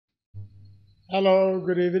Hello,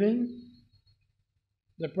 good evening.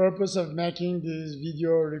 The purpose of making this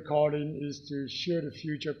video recording is to share the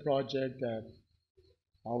future project that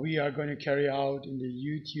we are going to carry out in the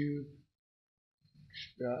YouTube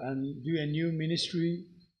and do a new ministry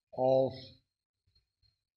of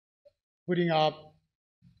putting up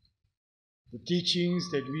the teachings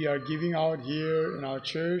that we are giving out here in our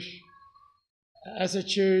church. As a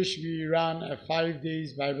church, we run a 5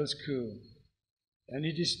 days Bible school, and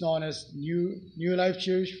it is known as New Life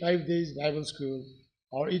Church 5 days Bible School,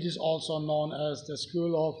 or it is also known as the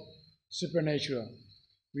School of Supernatural.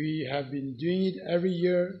 We have been doing it every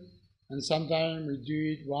year, and sometimes we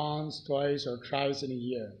do it once, twice, or thrice in a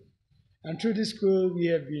year. And through this school, we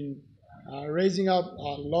have been raising up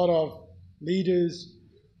a lot of leaders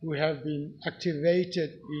who have been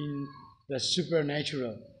activated in the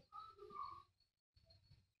supernatural.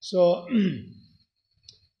 So,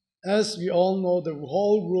 as we all know, the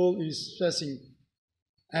whole world is facing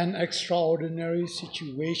an extraordinary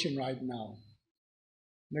situation right now.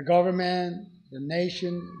 The government, the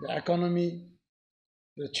nation, the economy,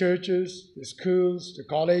 the churches, the schools, the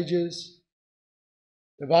colleges,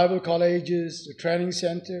 the Bible colleges, the training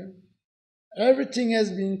center, everything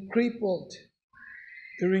has been crippled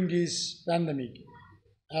during this pandemic,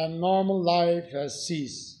 and normal life has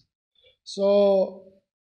ceased. So,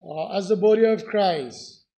 as the body of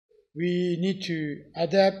Christ, we need to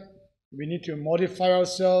adapt, we need to modify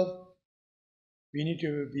ourselves, we need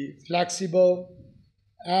to be flexible,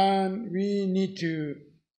 and we need to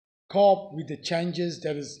cope with the changes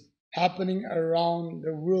that is happening around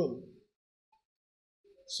the world.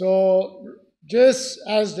 So, just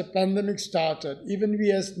as the pandemic started, even we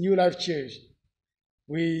as New Life Church,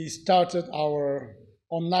 we started our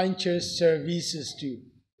online church services too.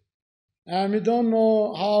 And we don't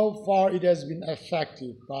know how far it has been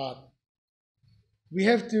effective, but we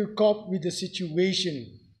have to cope with the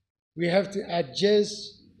situation. We have to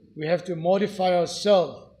adjust. We have to modify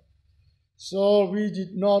ourselves. So we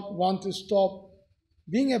did not want to stop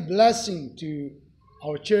being a blessing to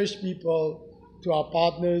our church people, to our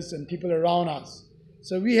partners and people around us.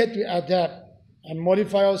 So we had to adapt and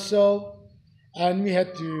modify ourselves, and we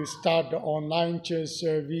had to start the online church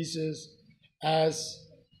services as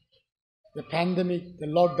the pandemic, the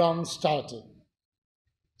lockdown started.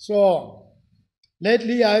 So,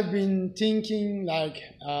 lately I've been thinking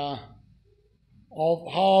of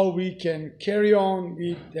how we can carry on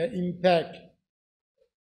with the impact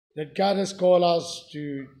that God has called us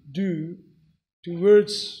to do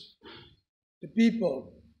towards the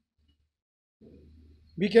people.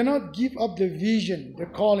 We cannot give up the vision, the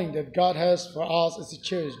calling that God has for us as a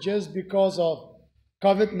church just because of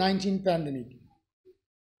COVID-19 pandemic.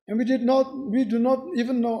 And we do not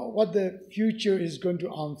even know what the future is going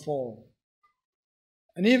to unfold.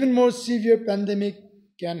 An even more severe pandemic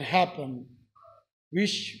can happen,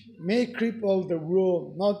 which may cripple the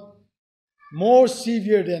world, not more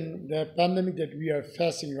severe than the pandemic that we are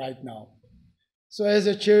facing right now. So as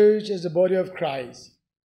a church, as a body of Christ,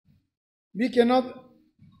 we cannot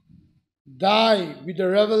die with the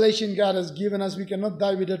revelation God has given us. We cannot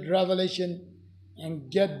die with that revelation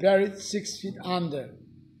and get buried 6 feet under.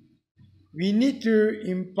 We need to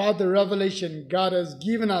impart the revelation God has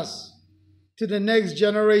given us to the next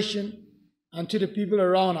generation and to the people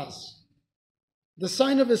around us. The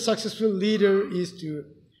sign of a successful leader is to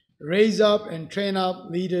raise up and train up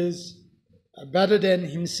leaders better than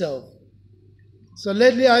himself. So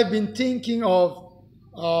lately I've been thinking of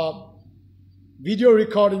video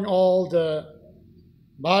recording all the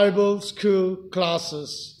Bible school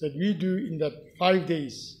classes that we do in that 5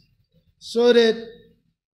 days, so that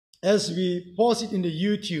as we post it in the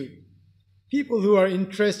YouTube, people who are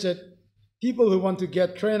interested, people who want to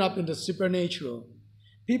get trained up in the supernatural,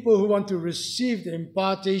 people who want to receive the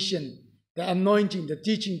impartation, the anointing, the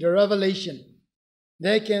teaching, the revelation,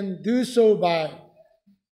 they can do so by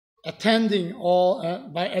attending all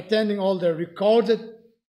the recorded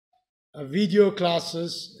video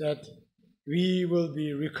classes that we will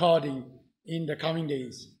be recording in the coming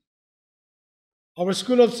days. Our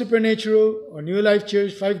School of Supernatural, or New Life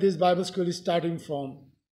Church 5 days Bible School, is starting from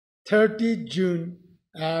 30 June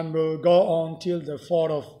and will go on till the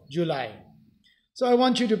 4th of July. So I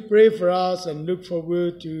want you to pray for us and look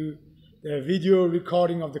forward to the video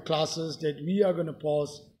recording of the classes that we are going to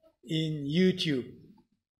post in YouTube.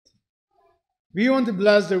 We want to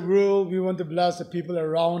bless the world. We want to bless the people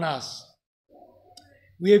around us.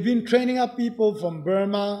 We have been training up people from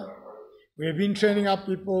Burma. We have been training up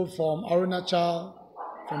people from Arunachal,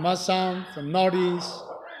 from Assam, from Northeast,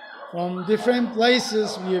 from different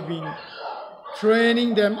places. We have been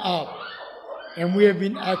training them up. and we have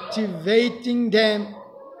been activating them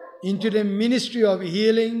into the ministry of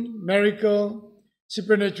healing, miracle,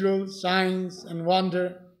 supernatural, signs, and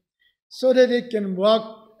wonder, so that they can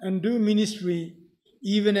walk and do ministry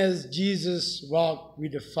even as Jesus walked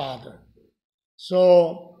with the Father.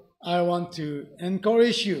 So I want to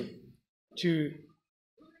encourage you to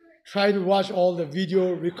try to watch all the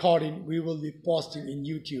video recording we will be posting in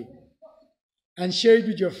YouTube. And share it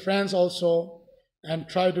with your friends also, and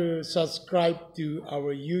try to subscribe to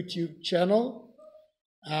our YouTube channel.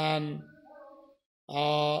 And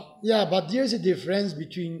but there's a difference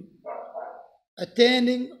between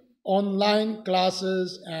attending online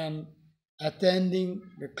classes and attending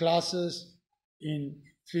the classes in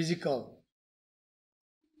physical.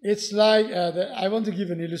 It's like, I want to give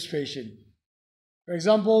an illustration. For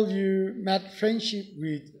example, you met friendship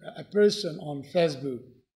with a person on Facebook,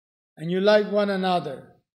 and you like one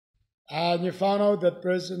another, and you found out that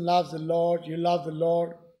person loves the Lord, you love the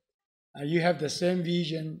Lord, and you have the same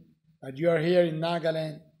vision, but you are here in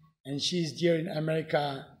Nagaland, and she's here in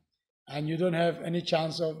America, and you don't have any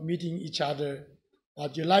chance of meeting each other,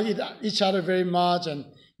 but you like each other very much, and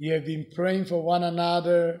you have been praying for one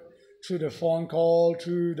another through the phone call,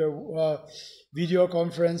 through the video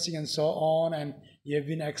conferencing, and so on, and you have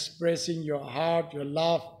been expressing your heart, your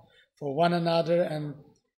love for one another, and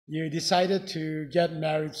you decided to get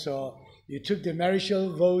married. So you took the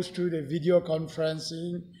marital vows through the video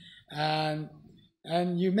conferencing, and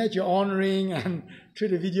you met your own ring, and through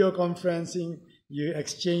the video conferencing, you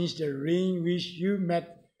exchanged the ring which you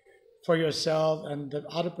met for yourself, and the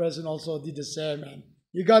other person also did the same, and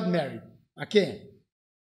you got married. Okay.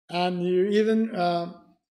 And you even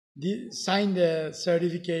signed the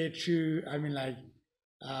certificate through,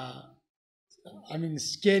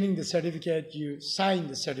 scanning the certificate, you signed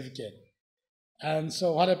the certificate. And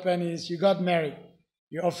so what happened is you got married.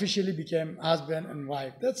 You officially became husband and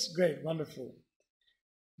wife. That's great, wonderful.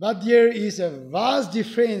 But there is a vast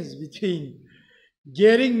difference between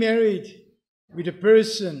getting married with a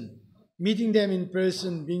person, meeting them in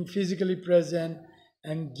person, being physically present,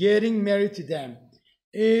 and getting married to them.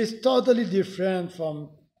 Is totally different from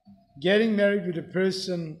getting married with a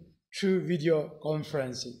person through video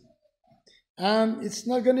conferencing. And it's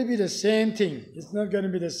not going to be the same thing. It's not going to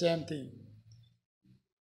be the same thing.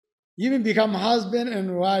 You will become husband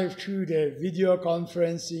and wife through the video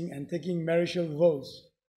conferencing and taking marital vows.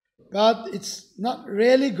 But it's not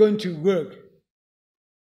really going to work.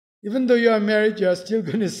 Even though you are married, you are still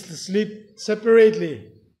going to sleep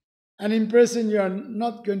separately. And in person, you are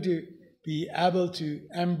not going to be able to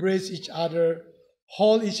embrace each other,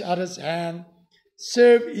 hold each other's hand,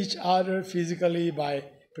 serve each other physically by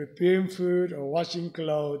preparing food or washing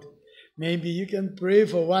clothes. Maybe you can pray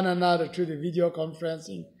for one another through the video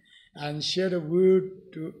conferencing and share the word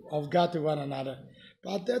of God to one another.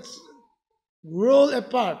 But that's world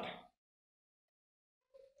apart.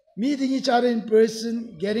 Meeting each other in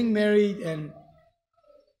person, getting married, and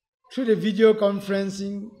through the video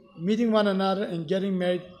conferencing, meeting one another and getting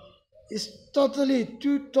married is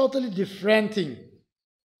two totally different things.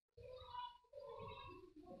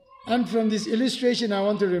 And from this illustration, I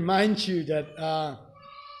want to remind you that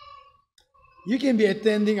you can be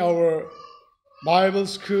attending our Bible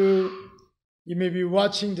school. You may be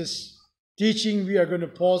watching this teaching we are going to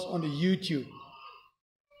post on the YouTube.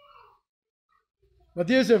 But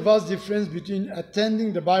there's a vast difference between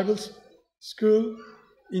attending the Bible school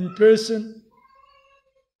in person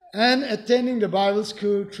and attending the Bible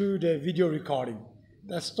school through the video recording.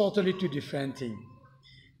 That's totally two different things.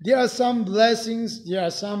 There are some blessings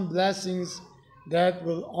that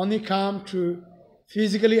will only come through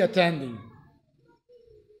physically attending.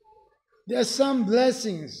 There are some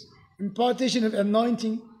blessings, impartation of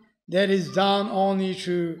anointing, that is done only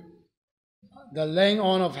through the laying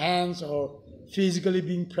on of hands or physically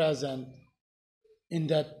being present in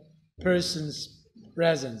that person's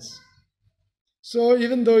presence. So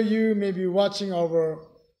even though you may be watching our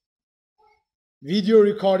video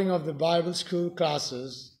recording of the Bible school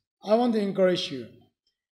classes, I want to encourage you.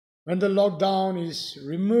 When the lockdown is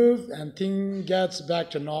removed and things gets back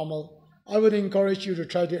to normal, I would encourage you to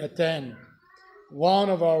try to attend one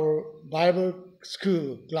of our Bible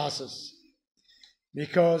school classes,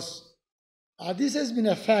 because this has been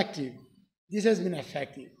effective.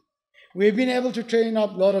 We've been able to train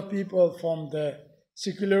up a lot of people from the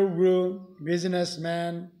secular world,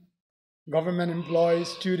 businessmen, government employees,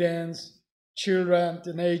 students, children,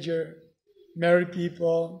 teenagers, married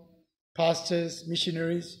people, pastors,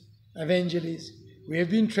 missionaries, evangelists. We have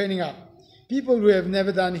been training up people who have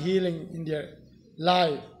never done healing in their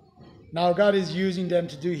life. Now God is using them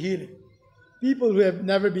to do healing. people who have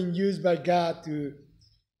never been used by God to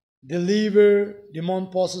deliver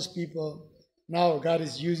demon-possessed people. Now God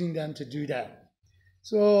is using them to do that.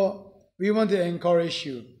 So we want to encourage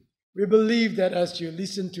you. We believe that as you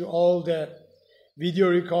listen to all the video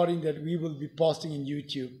recording that we will be posting in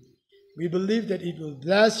YouTube, we believe that it will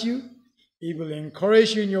bless you, it will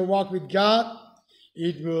encourage you in your walk with God,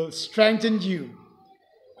 it will strengthen you.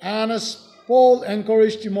 And as Paul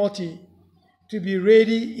encouraged Timothy to be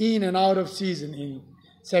ready in and out of season in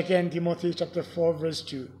 2 Timothy chapter 4 verse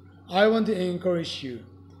 2, I want to encourage you.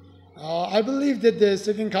 I believe that the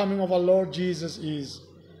second coming of our Lord Jesus is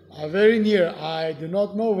very near. I do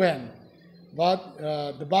not know when, but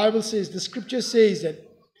the Bible says, the scripture says that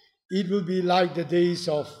it will be like the days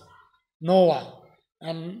of Noah.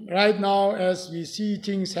 And right now, as we see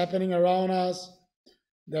things happening around us,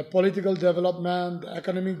 the political development, the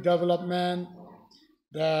economic development,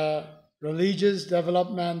 the religious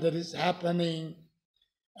development that is happening,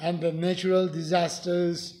 and the natural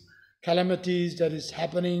disasters, calamities that is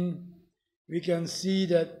happening, we can see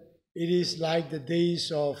that it is like the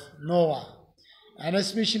days of Noah. And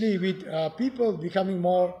especially with people becoming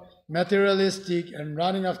more materialistic and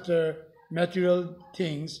running after material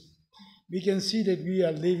things, we can see that we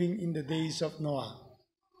are living in the days of Noah.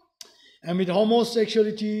 And with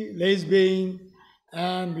homosexuality, lesbian,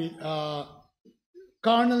 and with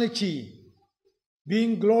carnality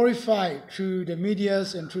being glorified through the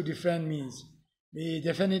medias and through different means, we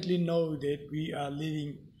definitely know that we are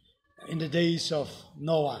living in the days of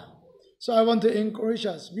Noah. So I want to encourage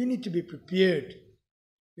us. We need to be prepared.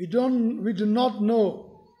 We do not know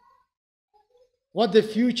what the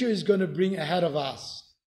future is going to bring ahead of us.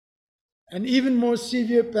 An even more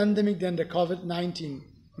severe pandemic than the COVID-19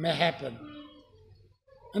 may happen.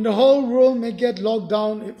 And the whole world may get locked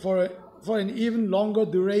down for an even longer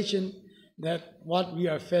duration than what we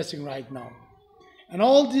are facing right now. And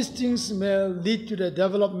all these things may lead to the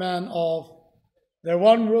development of the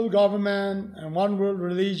one world government and one world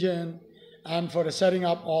religion, and for the setting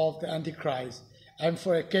up of the Antichrist, and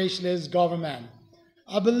for a cashless government.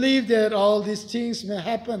 I believe that all these things may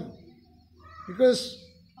happen because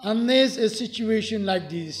unless a situation like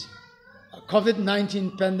this, a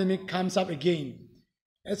COVID-19 pandemic comes up again,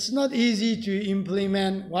 it's not easy to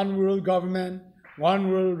implement one world government,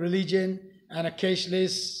 one world religion, and a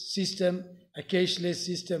cashless system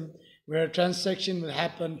where transaction will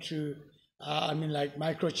happen through, like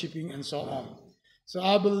microchipping and so on. So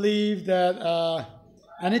I believe that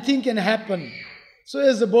anything can happen. So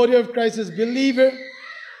as the body of Christ, as believer,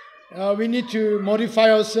 we need to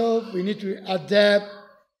modify ourselves, we need to adapt,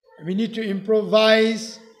 we need to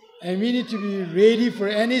improvise, and we need to be ready for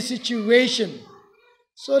any situation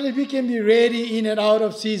so that we can be ready in and out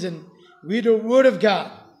of season with the Word of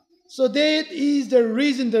God. So that is the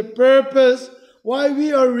reason, the purpose why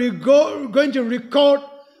we are going to record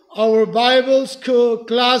our Bible school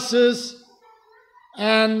classes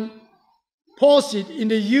and post it in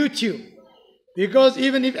the YouTube. Because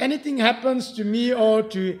even if anything happens to me or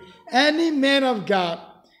to any man of God,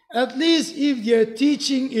 at least if their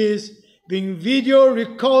teaching is being video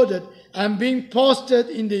recorded and being posted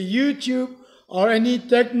in the YouTube or any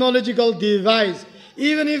technological device,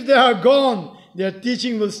 even if they are gone, their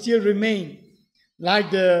teaching will still remain. Like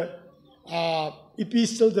the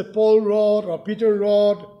epistle that Paul wrote or Peter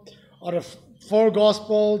wrote, or the four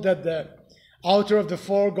gospel that the author of the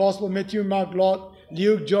four gospel, Matthew, Mark,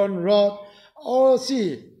 Luke, John wrote. Oh,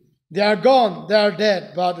 see, they are gone, they are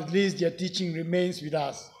dead, but at least their teaching remains with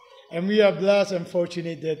us. And we are blessed and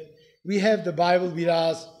fortunate that we have the Bible with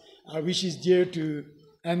us, which is there to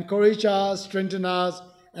encourage us, strengthen us,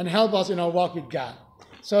 and help us in our walk with God.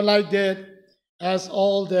 So like that, as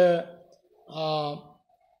all the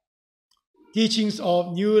teachings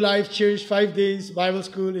of New Life Church 5 Days Bible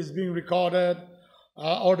School is being recorded,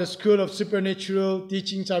 or the School of Supernatural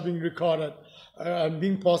teachings are being recorded and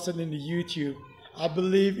being posted in the YouTube, I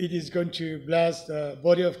believe it is going to bless the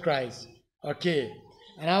body of Christ. Okay.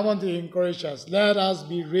 And I want to encourage us. Let us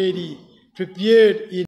be ready, prepared in